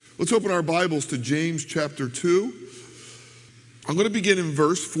Let's open our Bibles to James chapter 2. I'm going to begin in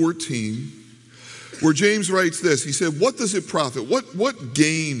verse 14, where James writes this. He said, what does it profit? What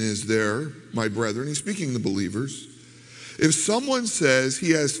gain is there, my brethren? He's speaking to believers. If someone says he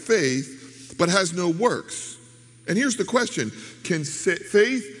has faith but has no works, and here's the question, can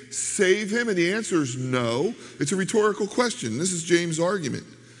faith save him? And the answer is no. It's a rhetorical question. This is James' argument.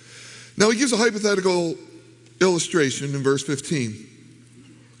 Now he gives a hypothetical illustration in verse 15.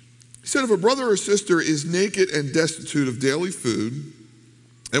 He said, if a brother or sister is naked and destitute of daily food,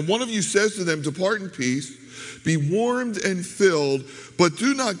 and one of you says to them, depart in peace, be warmed and filled, but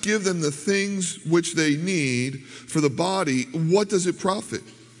do not give them the things which they need for the body, what does it profit?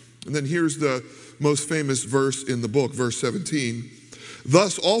 And then here's the most famous verse in the book, verse 17.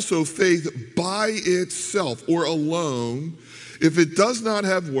 Thus also faith by itself or alone, if it does not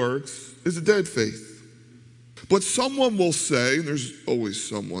have works, is a dead faith. But someone will say, and there's always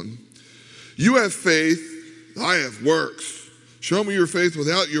someone, you have faith, I have works. Show me your faith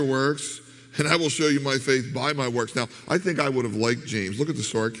without your works, and I will show you my faith by my works. Now, I think I would have liked James. Look at the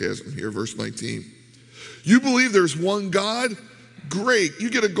sarcasm here, verse 19. You believe there's one God? Great, you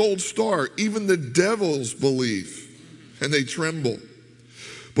get a gold star. Even the devils believe, and they tremble.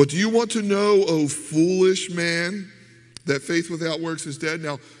 But do you want to know, O foolish man, that faith without works is dead?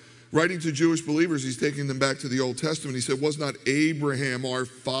 Now, writing to Jewish believers, he's taking them back to the Old Testament. He said, was not Abraham, our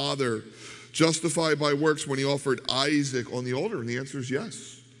father, justified by works when he offered Isaac on the altar? And the answer is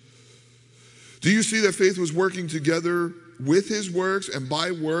yes. Do you see that faith was working together with his works, and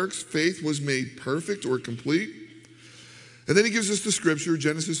by works faith was made perfect or complete? And then he gives us the scripture,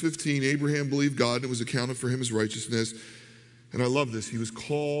 Genesis 15, Abraham believed God and it was accounted for him as righteousness. And I love this. He was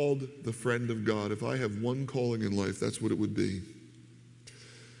called the friend of God. If I have one calling in life, that's what it would be.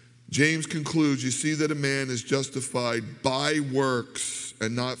 James concludes, you see that a man is justified by works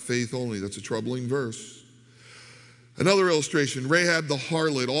and not faith only. That's a troubling verse. Another illustration, Rahab the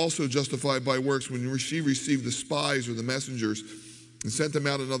harlot, also justified by works when she received the spies or the messengers and sent them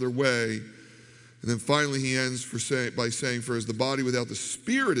out another way. And then finally he ends by saying, for as the body without the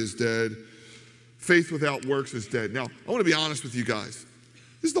spirit is dead, faith without works is dead. Now, I want to be honest with you guys.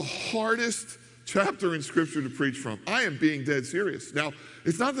 This is the hardest chapter in Scripture to preach from. I am being dead serious. Now,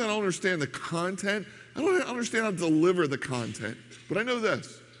 it's not that I don't understand the content. I don't understand how to deliver the content. But I know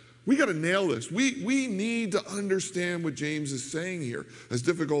this. We got to nail this. We need to understand what James is saying here, as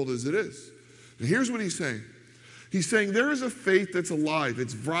difficult as it is. And here's what he's saying. He's saying there is a faith that's alive.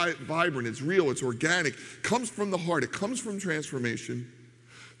 It's vibrant. It's real. It's organic. It comes from the heart. It comes from transformation.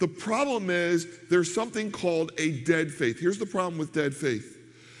 The problem is there's something called a dead faith. Here's the problem with dead faith.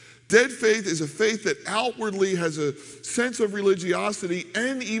 Dead faith is a faith that outwardly has a sense of religiosity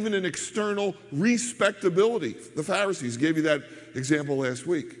and even an external respectability. The Pharisees gave you that example last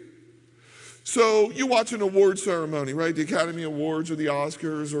week. So you watch an award ceremony, right? The Academy Awards or the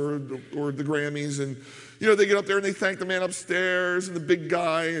Oscars or the Grammys, and you know, they get up there and they thank the man upstairs and the big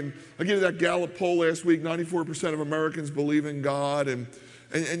guy. And I gave you that Gallup poll last week, 94% of Americans believe in God. And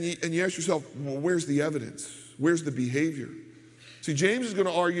you ask yourself, well, where's the evidence? Where's the behavior? See, James is going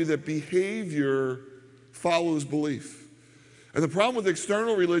to argue that behavior follows belief. And the problem with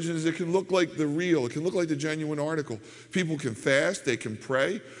external religion is it can look like the real. It can look like the genuine article. People can fast. They can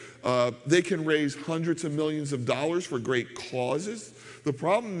pray. They can raise hundreds of millions of dollars for great causes. The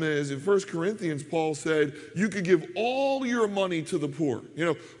problem is, in 1 Corinthians, Paul said, you could give all your money to the poor. You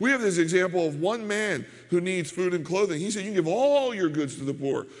know, we have this example of one man who needs food and clothing. He said, you can give all your goods to the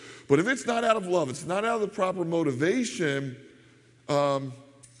poor. But if it's not out of love, it's not out of the proper motivation,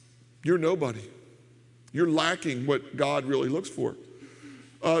 you're nobody. You're lacking what God really looks for.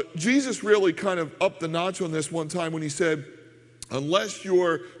 Jesus really kind of upped the notch on this one time when he said, unless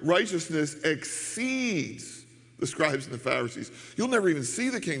your righteousness exceeds the scribes and the Pharisees, you'll never even see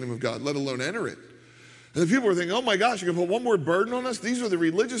the kingdom of God, let alone enter it. And the people were thinking, oh my gosh, you're going to put one more burden on us? These are the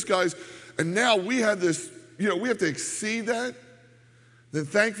religious guys, and now we have this, you know, we have to exceed that. Then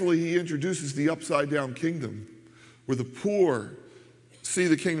thankfully he introduces the upside down kingdom where the poor see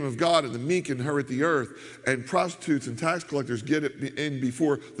the kingdom of God and the meek inherit the earth, and prostitutes and tax collectors get it in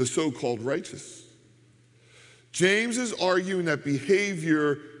before the so-called righteous. James is arguing that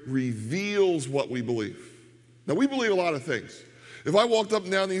behavior reveals what we believe. Now, we believe a lot of things. If I walked up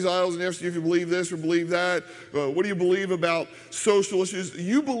and down these aisles and asked you if you believe this or believe that, what do you believe about social issues?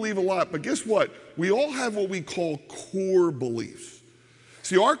 You believe a lot, but guess what? We all have what we call core beliefs.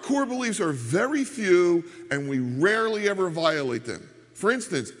 See, our core beliefs are very few, and we rarely ever violate them. For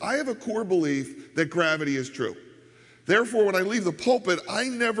instance, I have a core belief that gravity is true. Therefore, when I leave the pulpit, I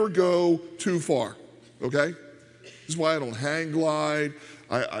never go too far, okay? This is why I don't hang glide.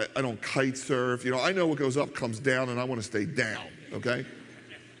 I don't kite surf. I know what goes up comes down, and I want to stay down, okay?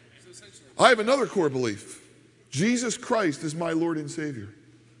 I have another core belief. Jesus Christ is my Lord and Savior.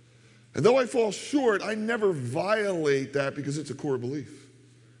 And though I fall short, I never violate that because it's a core belief.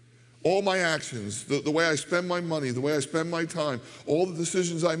 All my actions, the way I spend my money, the way I spend my time, all the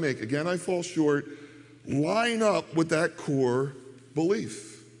decisions I make, again, I fall short, line up with that core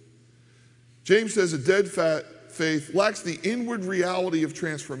belief. James says a dead faith lacks the inward reality of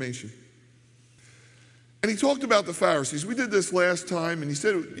transformation. And he talked about the Pharisees. We did this last time, and he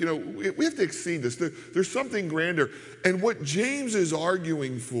said, we have to exceed this. There's something grander. And what James is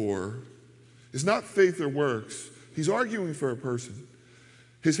arguing for is not faith or works. He's arguing for a person.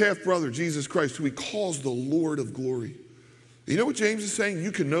 His half-brother, Jesus Christ, who he calls the Lord of glory. You know what James is saying?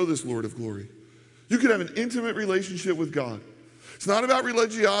 You can know this Lord of glory. You can have an intimate relationship with God. It's not about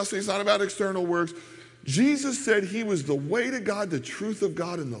religiosity. It's not about external works. Jesus said he was the way to God, the truth of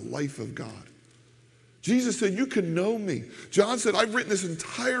God, and the life of God. Jesus said, you can know me. John said, I've written this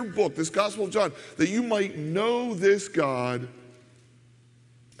entire book, this Gospel of John, that you might know this God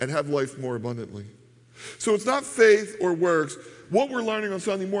and have life more abundantly. So it's not faith or works. What we're learning on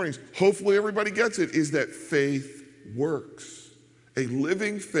Sunday mornings, hopefully everybody gets it, is that faith works. A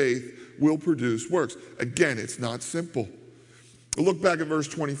living faith will produce works. Again, it's not simple. Look back at verse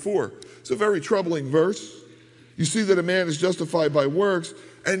 24. It's a very troubling verse. You see that a man is justified by works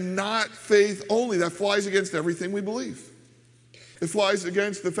and not faith only. That flies against everything we believe. It flies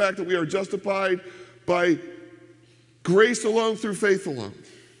against the fact that we are justified by grace alone through faith alone.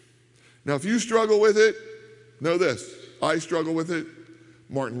 Now, if you struggle with it, know this. I struggle with it.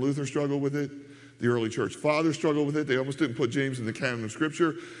 Martin Luther struggled with it. The early church fathers struggled with it. They almost didn't put James in the canon of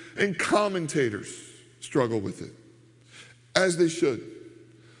Scripture. And commentators struggle with it, as they should.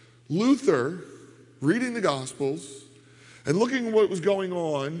 Luther, reading the Gospels and looking at what was going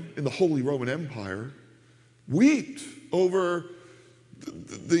on in the Holy Roman Empire, wept over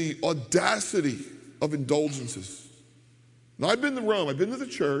the audacity of indulgences. Now, I've been to Rome. I've been to the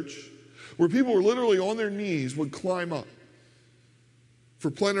church where people were literally on their knees, would climb up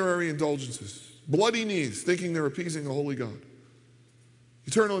for plenary indulgences. Bloody knees, thinking they're appeasing the holy God.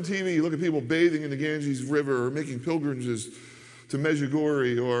 You turn on TV, you look at people bathing in the Ganges River or making pilgrimages to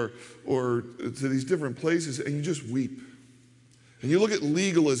Medjugorje or to these different places, and you just weep. And you look at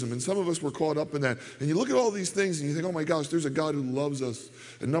legalism, and some of us were caught up in that. And you look at all these things, and you think, oh my gosh, there's a God who loves us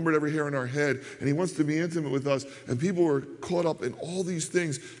and numbered every hair on our head, and he wants to be intimate with us. And people are caught up in all these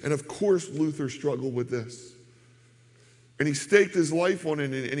things. And of course, Luther struggled with this. And he staked his life on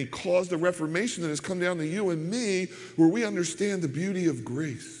it, and he caused a reformation that has come down to you and me, where we understand the beauty of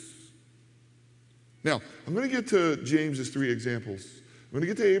grace. Now, I'm going to get to James's 3 examples. I'm going to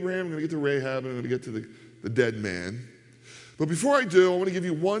get to Abraham, I'm going to get to Rahab, and I'm going to get to the dead man. But before I do, I want to give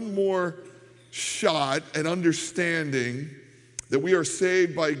you one more shot at understanding that we are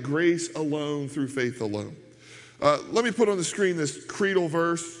saved by grace alone through faith alone. Let me put on the screen this creedal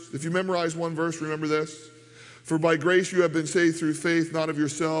verse. If you memorize one verse, remember this. For by grace you have been saved through faith, not of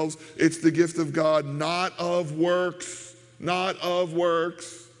yourselves. It's the gift of God, not of works, not of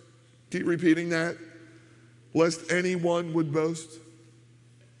works. Keep repeating that, lest anyone would boast.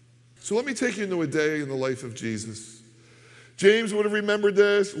 So let me take you into a day in the life of Jesus. James would have remembered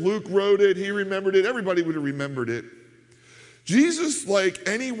this. Luke wrote it. He remembered it. Everybody would have remembered it. Jesus, like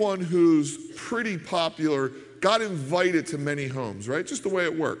anyone who's pretty popular, got invited to many homes, right? Just the way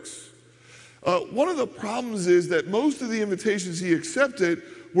it works. One of the problems is that most of the invitations he accepted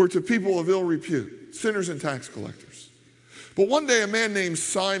were to people of ill repute, sinners and tax collectors. But one day a man named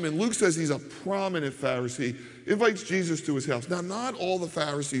Simon, Luke says he's a prominent Pharisee, invites Jesus to his house. Now, not all the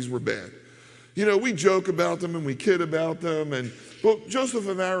Pharisees were bad. You know, we joke about them and we kid about them. But Joseph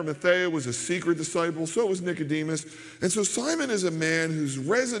of Arimathea was a secret disciple. So was Nicodemus. And so Simon is a man who's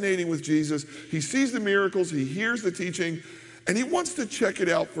resonating with Jesus. He sees the miracles. He hears the teaching. And he wants to check it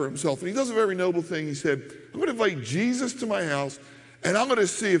out for himself. And he does a very noble thing. He said, I'm going to invite Jesus to my house. And I'm going to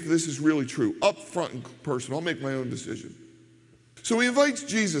see if this is really true. Up front and personal. I'll make my own decision. So he invites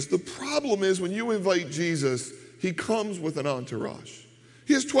Jesus. The problem is when you invite Jesus, he comes with an entourage.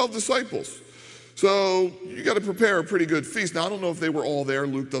 He has 12 disciples. So you got to prepare a pretty good feast. Now, I don't know if they were all there.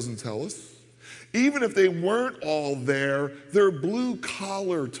 Luke doesn't tell us. Even if they weren't all there, they're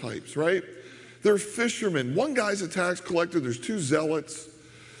blue-collar types, right? They're fishermen. One guy's a tax collector. There's 2 zealots.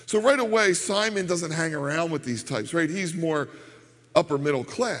 So right away, Simon doesn't hang around with these types, right? He's more upper middle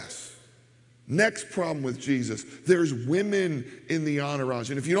class. Next problem with Jesus, there's women in the entourage.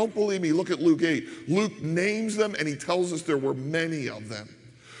 And if you don't believe me, look at Luke 8. Luke names them, and he tells us there were many of them.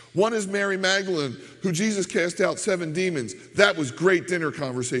 One is Mary Magdalene, who Jesus cast out 7 demons. That was great dinner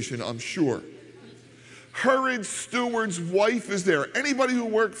conversation, I'm sure. Herod's steward's wife is there. Anybody who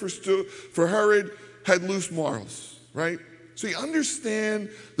worked for Herod had loose morals, right? So you understand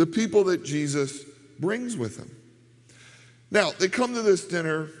the people that Jesus brings with him. Now, they come to this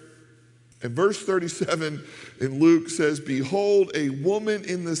dinner, and verse 37 in Luke says, "Behold, a woman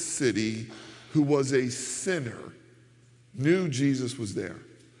in the city who was a sinner knew Jesus was there."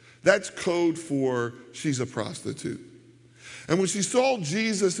 That's code for she's a prostitute. And when she saw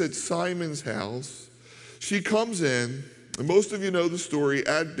Jesus at Simon's house, she comes in, and most of you know the story,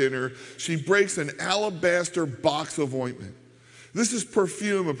 at dinner, she breaks an alabaster box of ointment. This is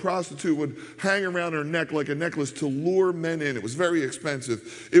perfume a prostitute would hang around her neck like a necklace to lure men in. It was very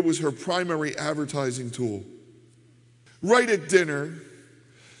expensive. It was her primary advertising tool. Right at dinner,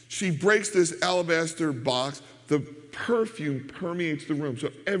 she breaks this alabaster box. The perfume permeates the room, so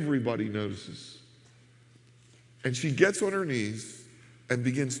everybody notices. And she gets on her knees and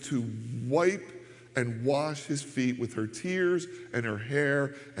begins to wipe and wash his feet with her tears and her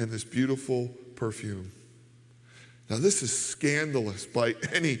hair and this beautiful perfume. Now, this is scandalous by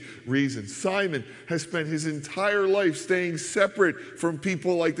any reason. Simon has spent his entire life staying separate from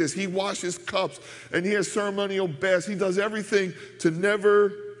people like this. He washes cups and he has ceremonial baths. He does everything to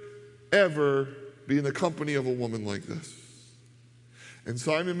never, ever be in the company of a woman like this. And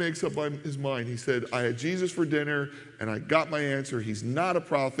Simon makes up his mind. He said, I had Jesus for dinner and I got my answer. He's not a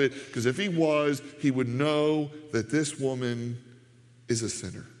prophet, because if he was, he would know that this woman is a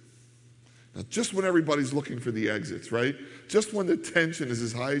sinner. Now, just when everybody's looking for the exits, right? Just when the tension is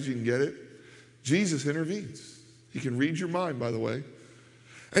as high as you can get it, Jesus intervenes. He can read your mind, by the way.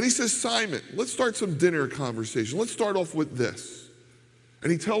 And he says, Simon, let's start some dinner conversation. Let's start off with this.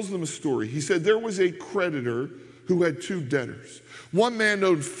 And he tells them a story. He said there was a creditor who had 2 debtors. One man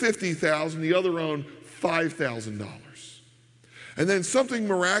owed $50,000, the other owned $5,000. And then something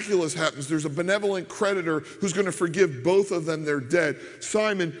miraculous happens. There's a benevolent creditor who's going to forgive both of them their debt.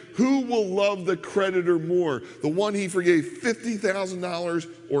 Simon, who will love the creditor more? The one he forgave $50,000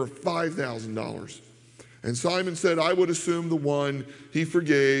 or $5,000? And Simon said, I would assume the one he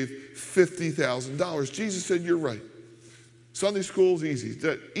forgave $50,000. Jesus said, you're right. Sunday school's easy.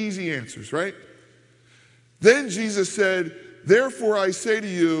 Easy answers, right? Then Jesus said, therefore I say to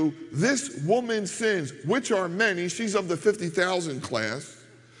you, this woman's sins, which are many, she's of the 50,000 class,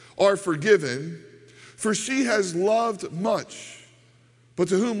 are forgiven, for she has loved much. But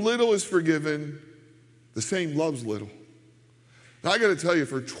to whom little is forgiven, the same loves little. Now I got to tell you,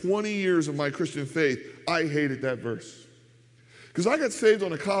 for 20 years of my Christian faith, I hated that verse. Because I got saved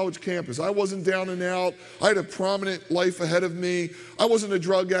on a college campus. I wasn't down and out. I had a prominent life ahead of me. I wasn't a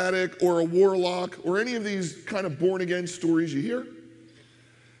drug addict or a warlock or any of these kind of born-again stories you hear.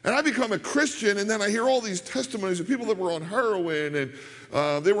 And I become a Christian, and then I hear all these testimonies of people that were on heroin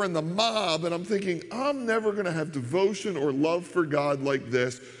and they were in the mob, and I'm thinking, I'm never going to have devotion or love for God like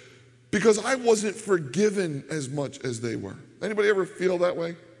this because I wasn't forgiven as much as they were. Anybody ever feel that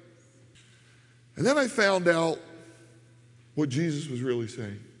way? And then I found out what Jesus was really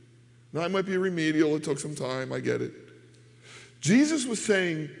saying. Now, it might be remedial. It took some time. I get it. Jesus was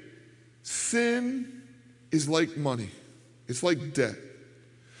saying sin is like money. It's like debt.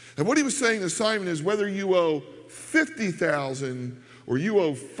 And what he was saying to Simon is whether you owe $50,000 or you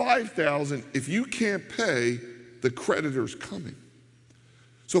owe $5,000, if you can't pay, the creditor's coming.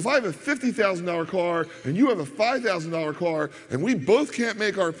 So if I have a $50,000 car and you have a $5,000 car and we both can't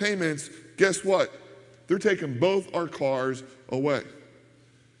make our payments, guess what? They're taking both our cars away.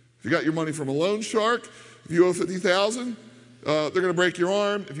 If you got your money from a loan shark, if you owe $50,000, they're going to break your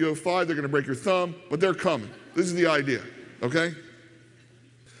arm. If you owe $5,000, they're going to break your thumb. But they're coming. This is the idea, okay?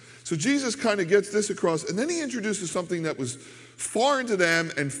 So Jesus kind of gets this across, and then he introduces something that was foreign to them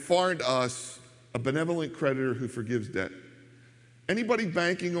and foreign to us, a benevolent creditor who forgives debt. Anybody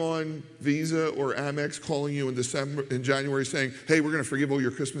banking on Visa or Amex calling you in January saying, hey, we're going to forgive all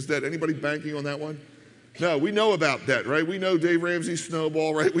your Christmas debt? Anybody banking on that one? No, we know about debt, right? We know Dave Ramsey's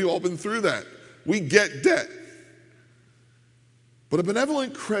snowball, right? We've all been through that. We get debt. But a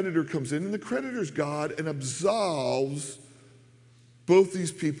benevolent creditor comes in, and the creditor's God, and absolves both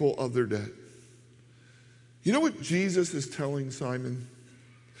these people of their debt. You know what Jesus is telling Simon?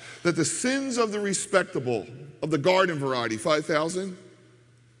 That the sins of the respectable, of the garden variety, 5,000,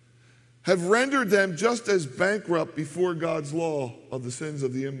 have rendered them just as bankrupt before God's law of the sins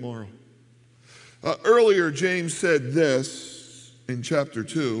of the immoral. Earlier, James said this in chapter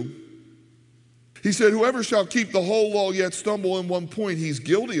 2. He said, whoever shall keep the whole law yet stumble in one point, he's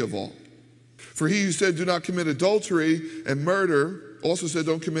guilty of all. For he who said, do not commit adultery and murder, also said,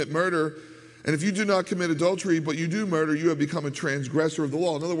 don't commit murder. And if you do not commit adultery, but you do murder, you have become a transgressor of the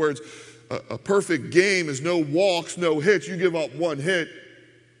law. In other words, a perfect game is no walks, no hits. You give up one hit,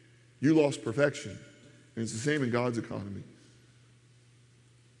 you lost perfection. And it's the same in God's economy.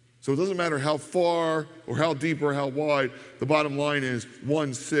 So it doesn't matter how far or how deep or how wide, the bottom line is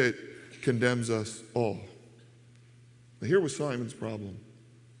one sit condemns us all. Now here was Simon's problem.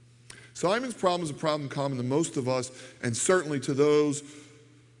 Simon's problem is a problem common to most of us, and certainly to those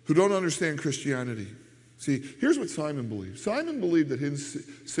who don't understand Christianity. See, here's what Simon believed. Simon believed that his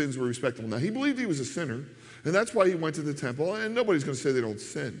sins were respectable. Now, he believed he was a sinner, and that's why he went to the temple, and nobody's going to say they don't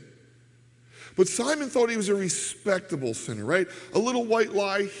sin. But Simon thought he was a respectable sinner, right? A little white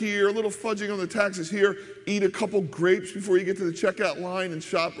lie here, a little fudging on the taxes here, eat a couple grapes before you get to the checkout line and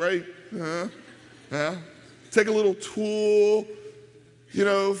shop, right? Take a little tool,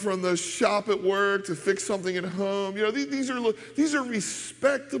 from the shop at work to fix something at home. These are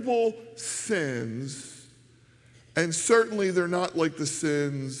respectable sins, and certainly they're not like the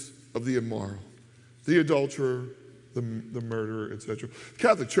sins of the immoral, the adulterer, the murderer, etc. The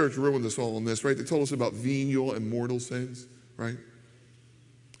Catholic Church ruined us all on this, right? They told us about venial and mortal sins, right?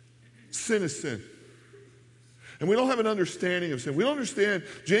 Sin is sin. And we don't have an understanding of sin. We don't understand.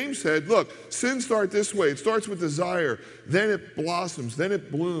 James said, look, sin starts this way. It starts with desire, then it blossoms, then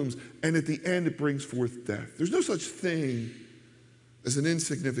it blooms, and at the end it brings forth death. There's no such thing as an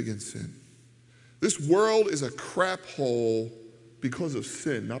insignificant sin. This world is a crap hole because of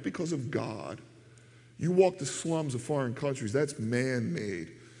sin, not because of God. You walk the slums of foreign countries, that's man-made.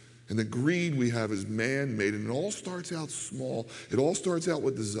 And the greed we have is man-made, and it all starts out small. It all starts out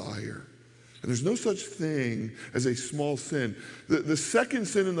with desire. And there's no such thing as a small sin. The second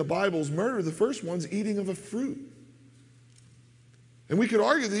sin in the Bible is murder. The first one's eating of a fruit. And we could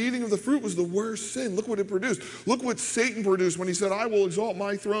argue the eating of the fruit was the worst sin. Look what it produced. Look what Satan produced when he said, I will exalt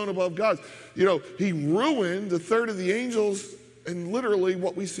my throne above God's. He ruined the third of the angels and literally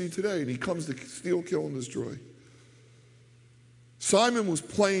what we see today. And he comes to steal, kill, and destroy. Simon was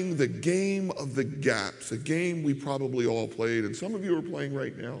playing the game of the gaps, a game we probably all played, and some of you are playing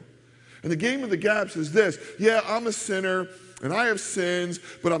right now. And the game of the gaps is this. Yeah, I'm a sinner, and I have sins,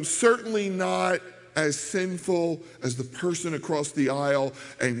 but I'm certainly not as sinful as the person across the aisle,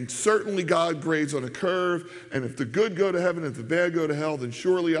 and certainly God grades on a curve, and if the good go to heaven, if the bad go to hell, then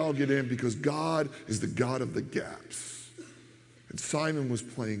surely I'll get in because God is the God of the gaps. And Simon was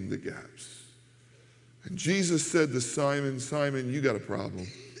playing the gaps. And Jesus said to Simon, Simon, you got a problem.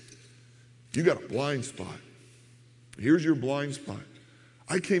 You got a blind spot. Here's your blind spot.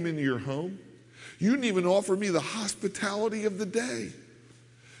 I came into your home. You didn't even offer me the hospitality of the day.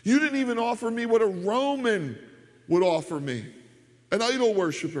 You didn't even offer me what a Roman would offer me, an idol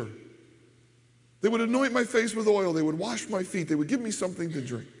worshiper. They would anoint my face with oil. They would wash my feet. They would give me something to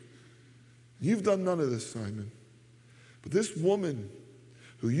drink. You've done none of this, Simon. But this woman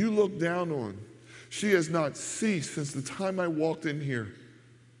who you look down on, she has not ceased since the time I walked in here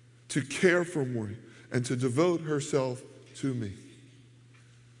to care for me and to devote herself to me.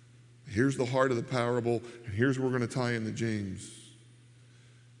 Here's the heart of the parable, and here's where we're going to tie into James.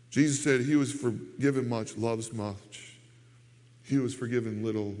 Jesus said, he who is forgiven much loves much. He who is forgiven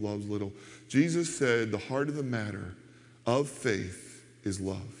little loves little. Jesus said the heart of the matter of faith is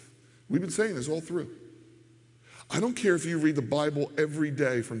love. We've been saying this all through. I don't care if you read the Bible every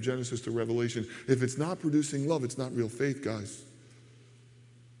day from Genesis to Revelation. If it's not producing love, it's not real faith, guys.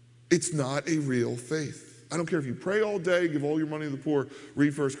 It's not a real faith. I don't care if you pray all day, give all your money to the poor,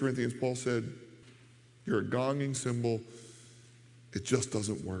 read 1 Corinthians. Paul said, you're a gonging cymbal. It just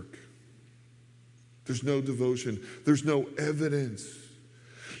doesn't work. There's no devotion. There's no evidence.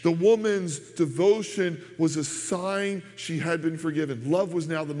 The woman's devotion was a sign she had been forgiven. Love was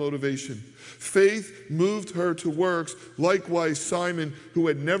now the motivation. Faith moved her to works. Likewise, Simon, who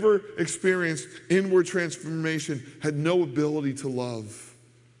had never experienced inward transformation, had no ability to love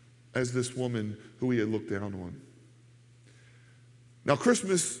as this woman who he had looked down on. Now,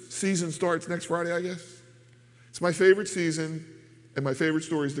 Christmas season starts next Friday, I guess. It's my favorite season, and my favorite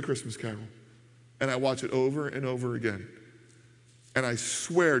story is The Christmas Carol. And I watch it over and over again. And I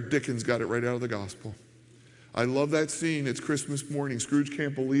swear Dickens got it right out of the gospel. I love that scene. It's Christmas morning. Scrooge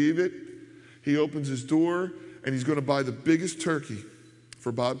can't believe it. He opens his door, and he's going to buy the biggest turkey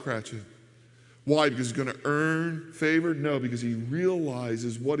for Bob Cratchit. Why? Because he's going to earn favor? No, because he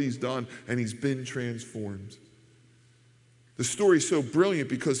realizes what he's done, and he's been transformed. The story is so brilliant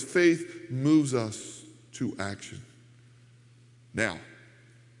because faith moves us to action. Now,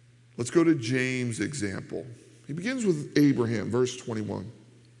 let's go to James' example. He begins with Abraham, verse 21.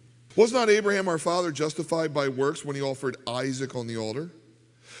 Was not Abraham our father justified by works when he offered Isaac on the altar?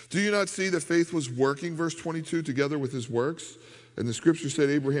 Do you not see that faith was working, verse 22, together with his works? And the scripture said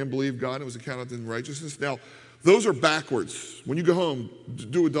Abraham believed God and it was accounted in righteousness. Now, those are backwards. When you go home,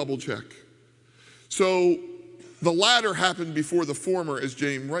 do a double check. So the latter happened before the former, as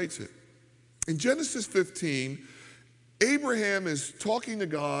James writes it. In Genesis 15, Abraham is talking to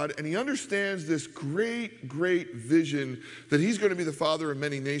God, and he understands this great, great vision that he's going to be the father of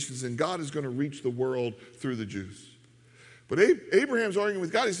many nations, and God is going to reach the world through the Jews. But Abraham's arguing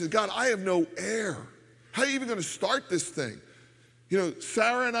with God. He says, God, I have no heir. How are you even going to start this thing? You know,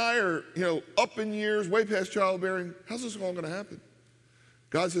 Sarah and I are, up in years, way past childbearing. How's this all going to happen?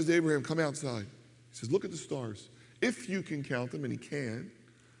 God says to Abraham, come outside. He says, look at the stars. If you can count them, and he can.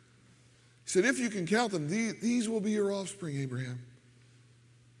 He said, if you can count them, these will be your offspring, Abraham.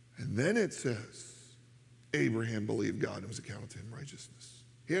 And then it says, Abraham believed God and was accounted to him righteousness.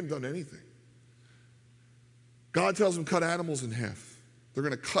 He hadn't done anything. God tells him, cut animals in half. They're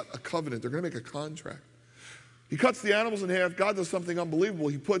going to cut a covenant. They're going to make a contract. He cuts the animals in half. God does something unbelievable.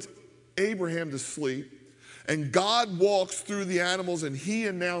 He puts Abraham to sleep. And God walks through the animals and he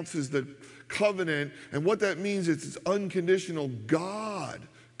announces the covenant. And what that means is it's unconditional.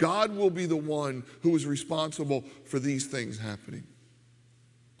 God will be the one who is responsible for these things happening.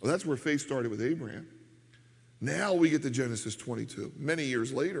 Well, that's where faith started with Abraham. Now we get to Genesis 22, many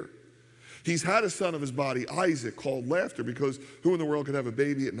years later. He's had a son of his body, Isaac, called Laughter, because who in the world could have a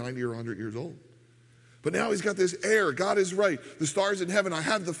baby at 90 or 100 years old? But now he's got this heir. God is right. The stars in heaven, I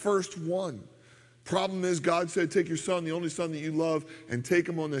have the first one. Problem is, God said, take your son, the only son that you love, and take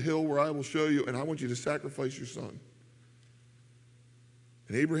him on the hill where I will show you, and I want you to sacrifice your son.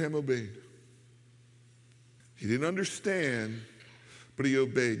 And Abraham obeyed. He didn't understand, but he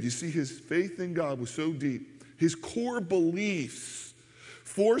obeyed. You see, his faith in God was so deep. His core beliefs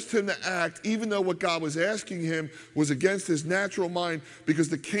forced him to act, even though what God was asking him was against his natural mind, because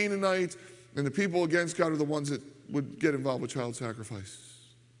the Canaanites and the people against God are the ones that would get involved with child sacrifice.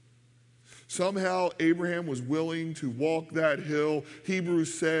 Somehow Abraham was willing to walk that hill.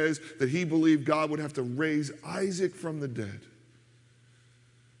 Hebrews says that he believed God would have to raise Isaac from the dead.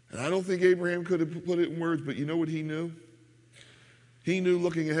 And I don't think Abraham could have put it in words, but you know what he knew? He knew,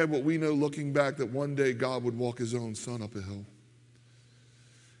 looking ahead, what we know looking back, that one day God would walk his own son up a hill.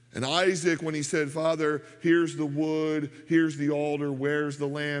 And Isaac, when he said, Father, here's the wood, here's the altar, where's the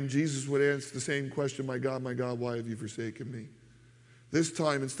lamb? Jesus would answer the same question, my God, why have you forsaken me? This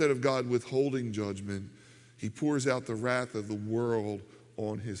time, instead of God withholding judgment, he pours out the wrath of the world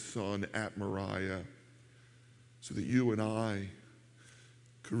on his son at Moriah so that you and I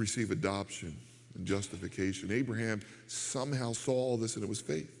could receive adoption and justification. Abraham somehow saw all this, and it was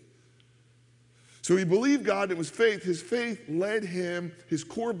faith. So he believed God, and it was faith. His faith led him, his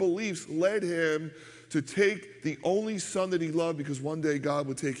core beliefs led him to take the only son that he loved, because one day God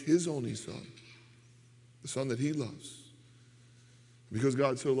would take his only son, the son that he loves. Because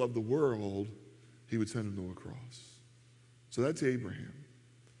God so loved the world, he would send him to a cross. So that's Abraham.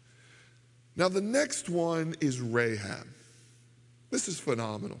 Now the next one is Rahab. This is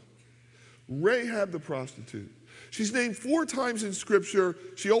phenomenal. Rahab the prostitute. She's named 4 times in Scripture.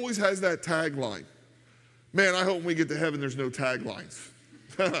 She always has that tagline. Man, I hope when we get to heaven there's no taglines.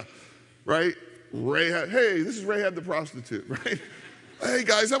 Right? Rahab. Hey, this is Rahab the prostitute, right? Hey,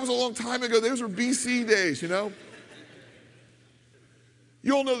 guys, that was a long time ago. Those were BC days, You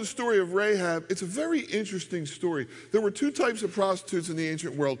all know the story of Rahab. It's a very interesting story. There were 2 types of prostitutes in the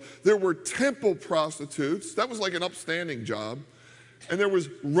ancient world. There were temple prostitutes. That was like an upstanding job. And there was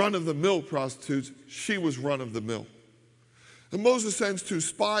run-of-the-mill prostitutes. She was run-of-the-mill. And Moses sends 2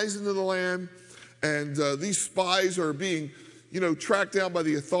 spies into the land, and these spies are being, tracked down by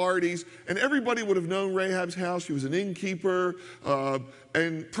the authorities. And everybody would have known Rahab's house. She was an innkeeper,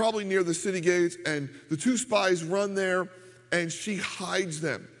 and probably near the city gates. And the 2 spies run there, and she hides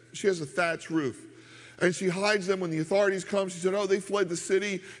them. She has a thatched roof. And she hides them. When the authorities come, she said, they fled the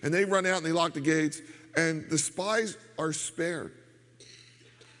city, and they run out and they lock the gates. And the spies are spared.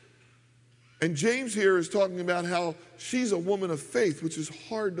 And James here is talking about how she's a woman of faith, which is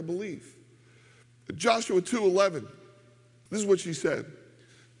hard to believe. Joshua 2:11, this is what she said.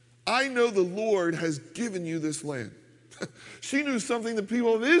 I know the Lord has given you this land. She knew something the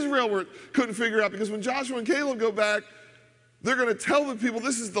people of Israel couldn't figure out, because when Joshua and Caleb go back, they're going to tell the people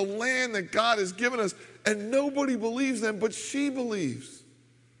this is the land that God has given us, and nobody believes them, but she believes.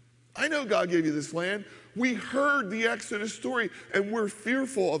 I know God gave you this land. We heard the Exodus story, and we're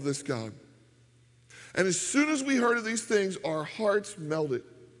fearful of this God. And as soon as we heard of these things, our hearts melted.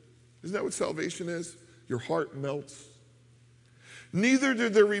 Isn't that what salvation is? Your heart melts. Neither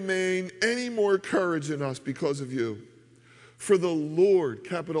did there remain any more courage in us because of you. For the Lord,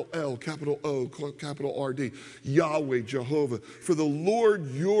 capital L, capital O, capital RD, Yahweh, Jehovah, for the Lord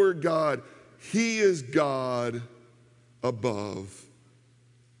your God, he is God above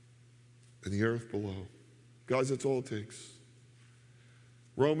and the earth below. Guys, that's all it takes.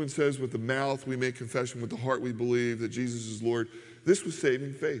 Romans says with the mouth we make confession, with the heart we believe that Jesus is Lord. This was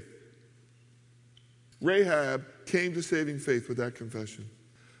saving faith. Rahab came to saving faith with that confession.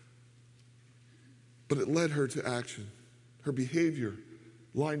 But it led her to action. Her behavior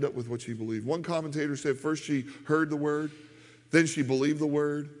lined up with what she believed. One commentator said first she heard the word, then she believed the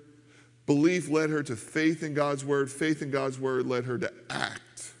word. Belief led her to faith in God's word. Faith in God's word led her to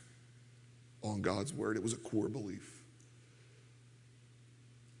act on God's word. It was a core belief.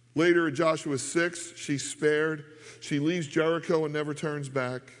 Later in Joshua 6, she's spared. She leaves Jericho and never turns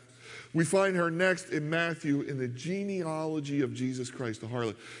back. We find her next in Matthew in the genealogy of Jesus Christ, the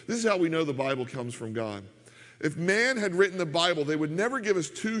harlot. This is how we know the Bible comes from God. If man had written the Bible, they would never give us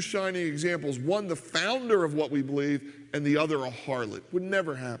two shining examples. One, the founder of what we believe, and the other, a harlot. Would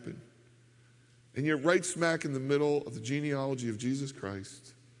never happen. And yet right smack in the middle of the genealogy of Jesus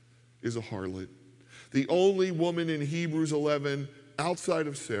Christ is a harlot. The only woman in Hebrews 11 outside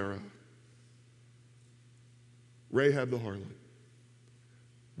of Sarah, Rahab the harlot.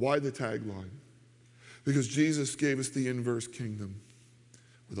 Why the tagline? Because Jesus gave us the inverse kingdom,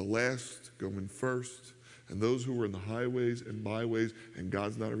 where the last go in first, and those who were in the highways and byways, and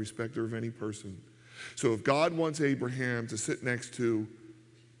God's not a respecter of any person. So if God wants Abraham to sit next to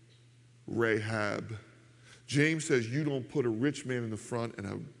Rahab, James says you don't put a rich man in the front and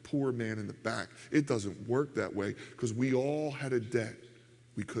a poor man in the back. It doesn't work that way because we all had a debt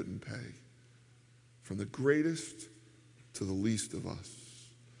we couldn't pay. From the greatest to the least of us.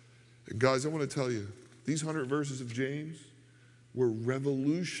 And guys, I want to tell you, these 100 verses of James were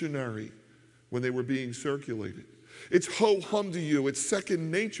revolutionary when they were being circulated. It's ho-hum to you. It's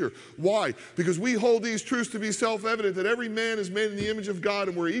second nature. Why? Because we hold these truths to be self-evident, that every man is made in the image of God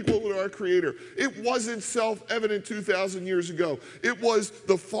and we're equal to our Creator. It wasn't self-evident 2,000 years ago. It was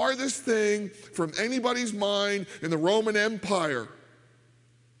the farthest thing from anybody's mind in the Roman Empire.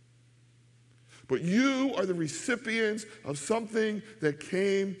 But you are the recipients of something that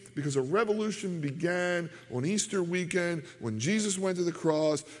came because a revolution began on Easter weekend when Jesus went to the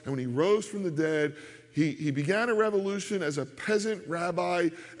cross and when he rose from the dead. He began a revolution as a peasant rabbi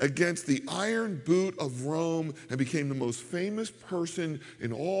against the iron boot of Rome and became the most famous person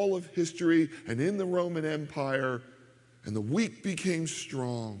in all of history and in the Roman Empire. And the weak became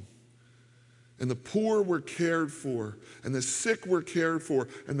strong. And the poor were cared for, and the sick were cared for,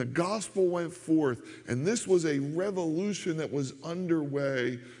 and the gospel went forth. And this was a revolution that was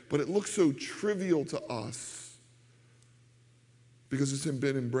underway, but it looks so trivial to us because it's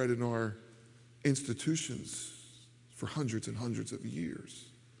been inbred in our institutions for hundreds and hundreds of years.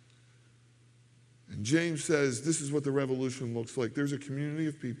 And James says this is what the revolution looks like. There's a community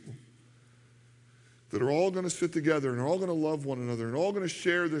of people that are all going to sit together and are all going to love one another and all going to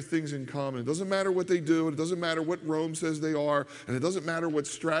share their things in common. It doesn't matter what they do. It doesn't matter what Rome says they are. And it doesn't matter what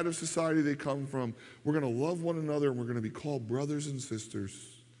strata of society they come from. We're going to love one another and we're going to be called brothers and sisters.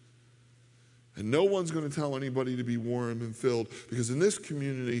 And no one's going to tell anybody to be warm and filled because in this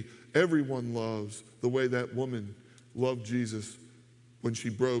community, everyone loves the way that woman loved Jesus when she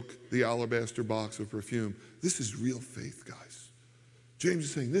broke the alabaster box of perfume. This is real faith, guys. James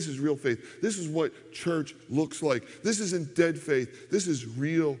is saying this is real faith. This is what church looks like. This isn't dead faith. This is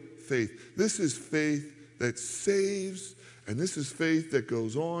real faith. This is faith that saves, and this is faith that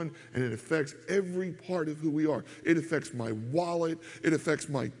goes on, and it affects every part of who we are. It affects my wallet. It affects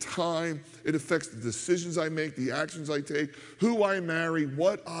my time. It affects the decisions I make, the actions I take, who I marry,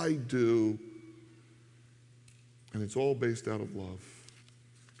 what I do. And it's all based out of love.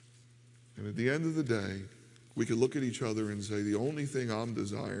 And at the end of the day, we could look at each other and say, the only thing I'm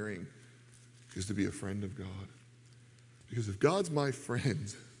desiring is to be a friend of God. Because if God's my friend,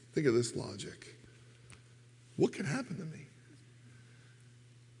 think of this logic. What can happen to me?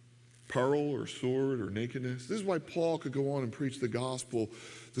 Peril or sword or nakedness. This is why Paul could go on and preach the gospel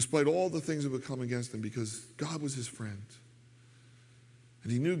despite all the things that would come against him, because God was his friend.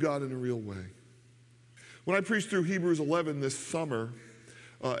 And he knew God in a real way. When I preached through Hebrews 11 this summer,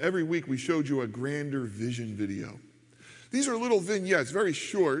 every week we showed you a grander vision video. These are little vignettes, very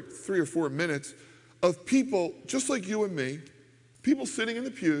short, 3 or 4 minutes, of people just like you and me, people sitting in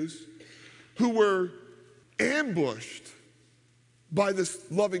the pews who were ambushed by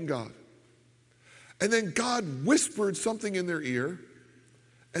this loving God. And then God whispered something in their ear,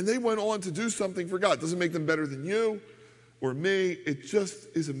 and they went on to do something for God. Doesn't make them better than you. or me. It just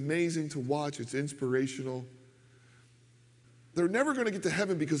is amazing to watch. It's inspirational. They're never going to get to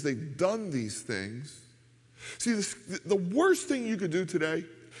heaven because they've done these things. See, the worst thing you could do today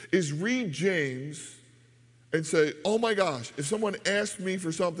is read James and say, oh my gosh, if someone asks me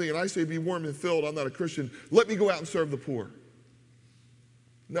for something and I say be warm and filled, I'm not a Christian, let me go out and serve the poor.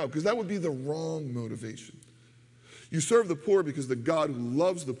 No, because that would be the wrong motivation. You serve the poor because the God who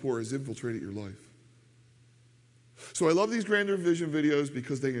loves the poor has infiltrated your life. So I love these Grander Vision videos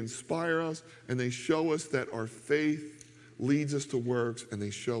because they inspire us and they show us that our faith leads us to works, and they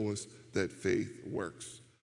show us that faith works.